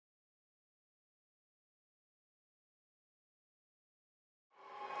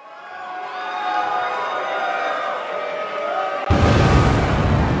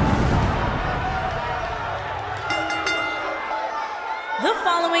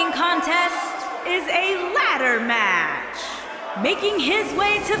following contest is a ladder match. Making his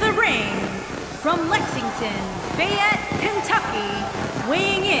way to the ring from Lexington, Fayette, Kentucky,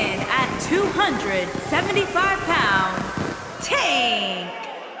 weighing in at 275 pounds, Tank.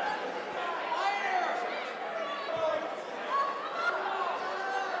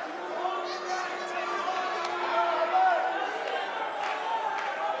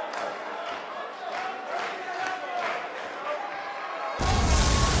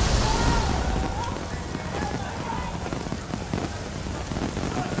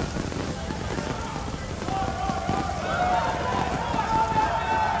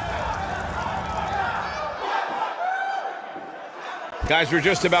 Guys, we're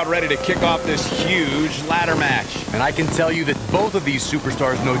just about ready to kick off this huge ladder match. And I can tell you that both of these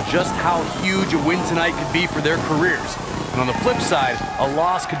superstars know just how huge a win tonight could be for their careers. And on the flip side, a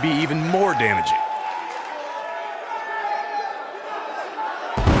loss could be even more damaging.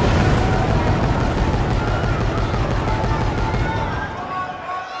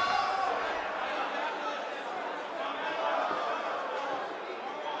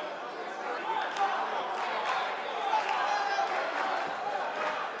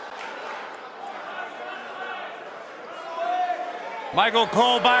 Michael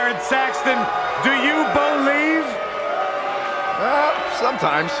Cole, Byron Saxton, do you believe?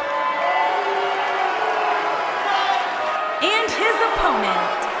 Sometimes. And his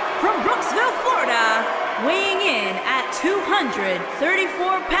opponent from Brooksville, Florida, weighing in at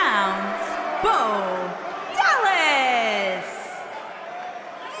 234 pounds, Bo Dallas.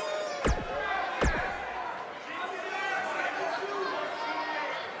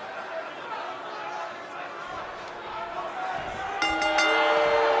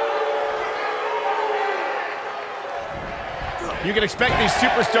 You can expect these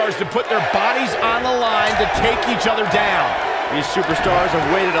superstars to put their bodies on the line to take each other down. These superstars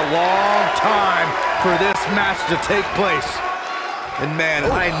have waited a long time for this match to take place. And man,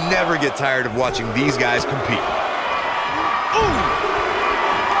 I never get tired of watching these guys compete. Ooh!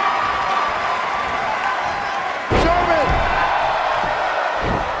 German!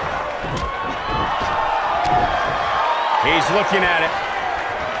 He's looking at it.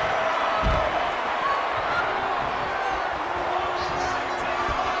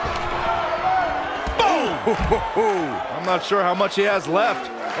 I'm not sure how much he has left.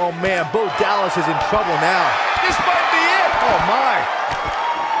 Oh man, Bo Dallas is in trouble now. This might be it. Oh my.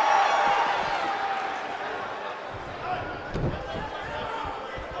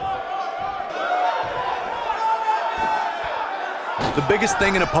 The biggest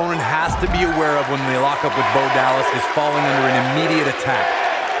thing an opponent has to be aware of when they lock up with Bo Dallas is falling under an immediate attack.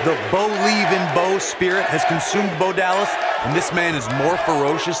 The Bo Leave in Bo spirit has consumed Bo Dallas, and this man is more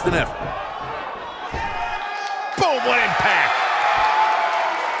ferocious than ever. Boom, what impact!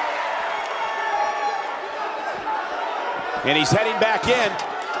 And he's heading back in.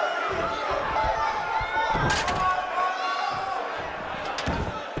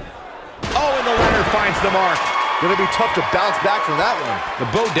 Oh, and the ladder finds the mark. Gonna be tough to bounce back from that one.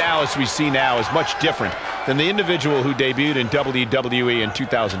 The Bo Dallas we see now is much different than the individual who debuted in WWE in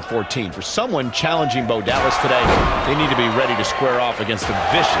 2014. For someone challenging Bo Dallas today, they need to be ready to square off against a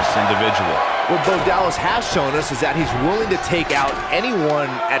vicious individual. What Bo Dallas has shown us is that he's willing to take out anyone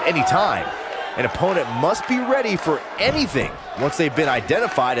at any time. An opponent must be ready for anything once they've been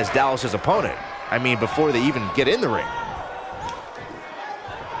identified as Dallas's opponent. I mean, before they even get in the ring.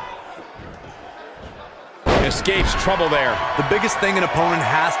 Escapes trouble there. The biggest thing an opponent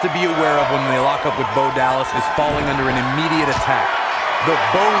has to be aware of when they lock up with Bo Dallas is falling under an immediate attack. The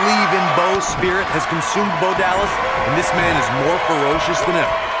Bo Leave in Bo spirit has consumed Bo Dallas, and this man is more ferocious than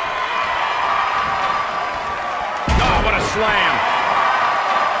ever. Oh, what a slam.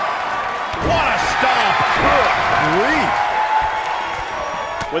 What a stomp. Good grief.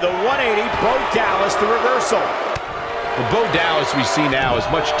 With a 180, Bo Dallas, the reversal. The Bo Dallas we see now is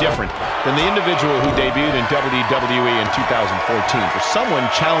much different than the individual who debuted in WWE in 2014. For someone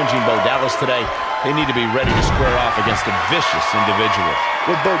challenging Bo Dallas today, they need to be ready to square off against a vicious individual.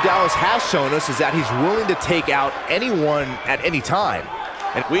 What Bo Dallas has shown us is that he's willing to take out anyone at any time.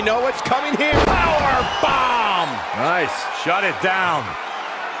 And We know what's coming here. Power bomb! nice. Shut it down.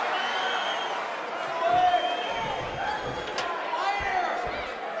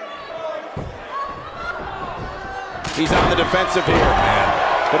 He's on the defensive here, man.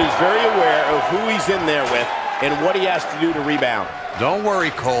 But he's very aware of who he's in there with and what he has to do to rebound. Don't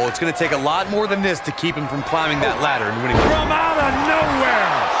worry, Cole. It's going to take a lot more than this to keep him from climbing that ladder and winning. From out of nowhere!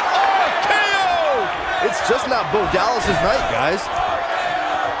 Oh, KO! It's just not Bo Dallas's night, guys.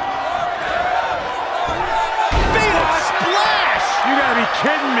 Phoenix splash! You gotta be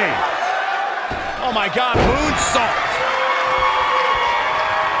kidding me? Oh my God, moonsault.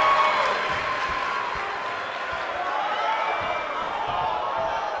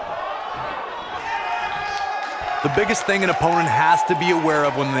 The biggest thing an opponent has to be aware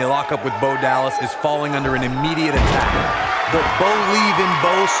of when they lock up with Bo Dallas is falling under an immediate attack. The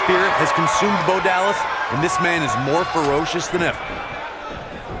believe-in-Bo spirit has consumed Bo Dallas, and this man is more ferocious than ever.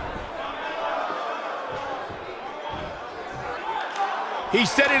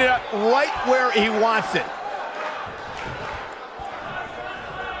 He's setting it up right where he wants it.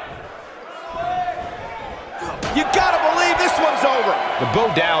 You gotta believe this one's over. The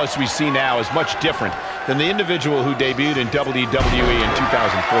Bo Dallas we see now is much different than the individual who debuted in WWE in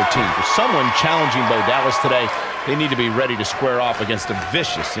 2014. For someone challenging Bo Dallas today, they need to be ready to square off against a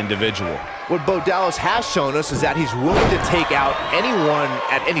vicious individual. What Bo Dallas has shown us is that he's willing to take out anyone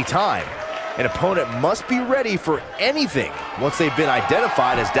at any time. An opponent must be ready for anything once they've been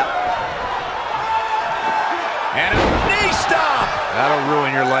identified as Dallas. And a knee stop! That'll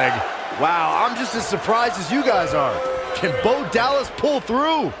ruin your leg. Wow, I'm just as surprised as you guys are. Can Bo Dallas pull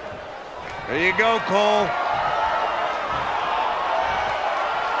through? There you go, Cole.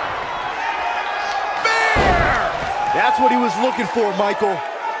 That's what he was looking for, Michael.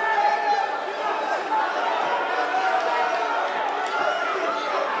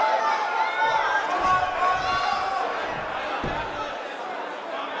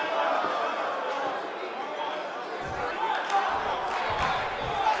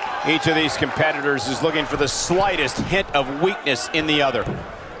 Each of these competitors is looking for the slightest hint of weakness in the other.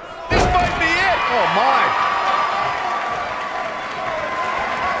 This might be it! Oh, my.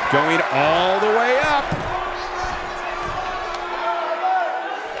 Going all the way up.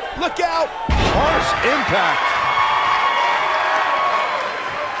 Look out! Harsh impact.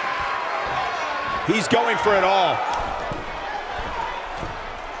 He's going for it all.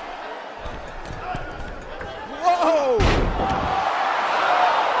 Whoa!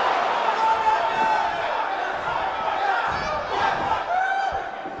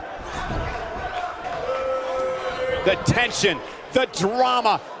 The tension, the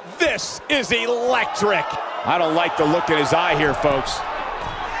drama, this is electric. I don't like the look in his eye here, folks.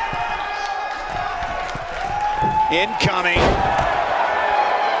 Incoming.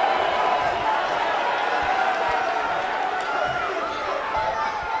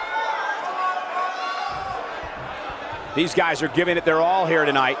 These guys are giving it their all here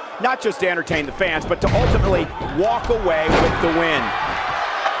tonight, not just to entertain the fans, but to ultimately walk away with the win.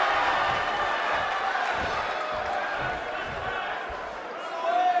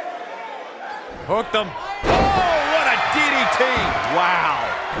 Hooked him. Oh, what a DDT! Wow.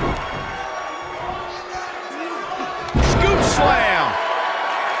 Scoop slam!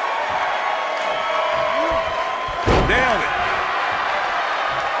 Nailed it.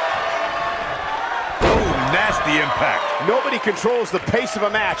 Oh, nasty impact. Nobody controls the pace of a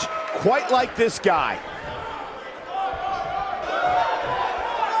match quite like this guy.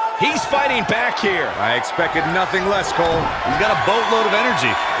 He's fighting back here. I expected nothing less, Cole. He's got a boatload of energy.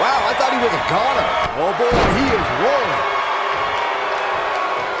 Wow, I thought he was a goner. Oh, boy, he is rolling.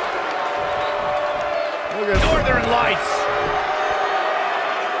 Look at Northern Lights.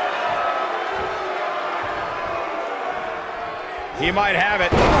 He might have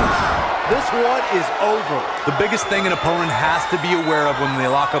it. This one is over. The biggest thing an opponent has to be aware of when they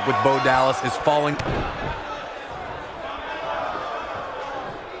lock up with Bo Dallas is falling.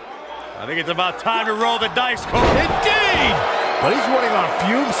 I think it's about time to roll the dice, Cole. Indeed! But he's running on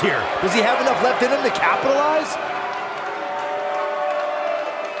fumes here. Does he have enough left in him to capitalize?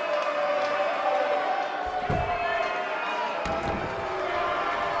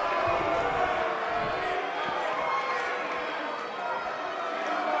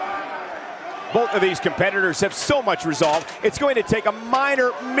 Both of these competitors have so much resolve, it's going to take a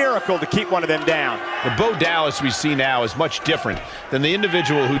minor miracle to keep one of them down. The Bo Dallas we see now is much different than the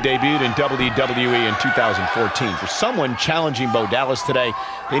individual who debuted in WWE in 2014. For someone challenging Bo Dallas today,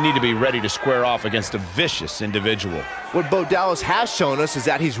 they need to be ready to square off against a vicious individual. What Bo Dallas has shown us is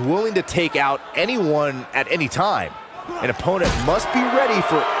that he's willing to take out anyone at any time. An opponent must be ready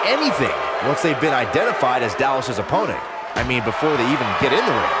for anything once they've been identified as Dallas's opponent. I mean, before they even get in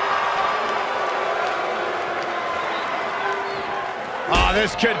the ring. Oh,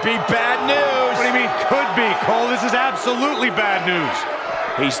 this could be bad news. What do you mean, could be, Cole? This is absolutely bad news.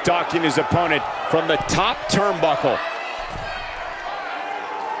 He's stalking his opponent from the top turnbuckle.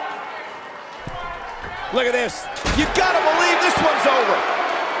 Look at this. You gotta believe this one's over.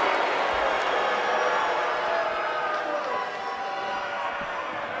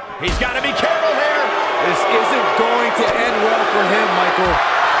 He's got to be careful here. This isn't going to end well for him, Michael.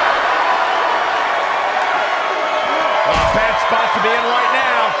 A bad spot to be in right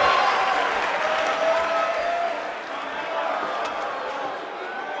now.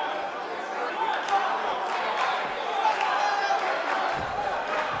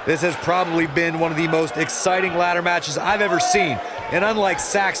 This has probably been one of the most exciting ladder matches I've ever seen. And unlike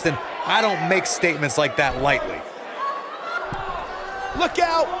Saxton, I don't make statements like that lightly. Look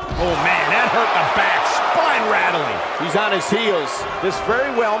out! Oh man, that hurt the back, spine rattling. He's on his heels. This very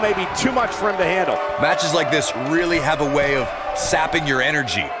well may be too much for him to handle. Matches like this really have a way of sapping your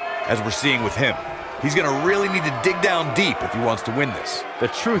energy, as we're seeing with him. He's gonna really need to dig down deep if he wants to win this. The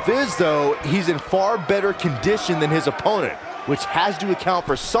truth is, though, he's in far better condition than his opponent, which has to account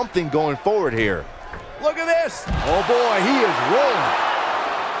for something going forward here. Look at this! Oh boy, he is rolling.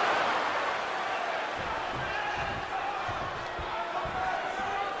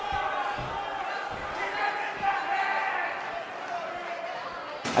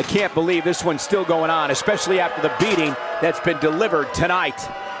 I can't believe this one's still going on, especially after the beating that's been delivered tonight.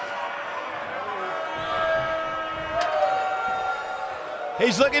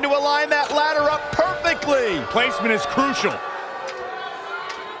 He's looking to align that ladder up perfectly. Placement is crucial.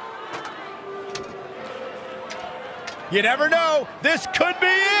 You never know. This could be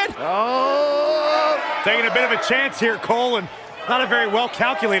it. Oh! Taking a bit of a chance here, Cole, and not a very well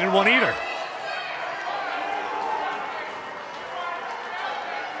calculated one either.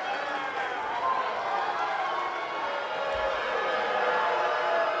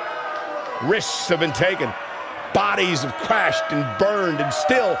 Risks have been taken. Bodies have crashed and burned, and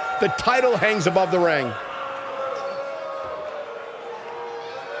still the title hangs above the ring.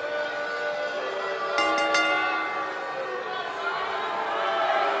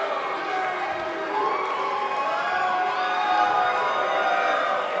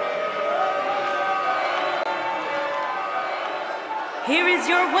 Here is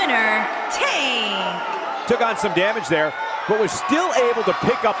your winner, Tank. Took on some damage there, but was still able to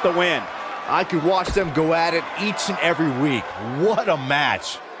pick up the win. I could watch them go at it each and every week. What a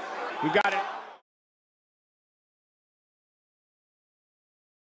match. We've got it.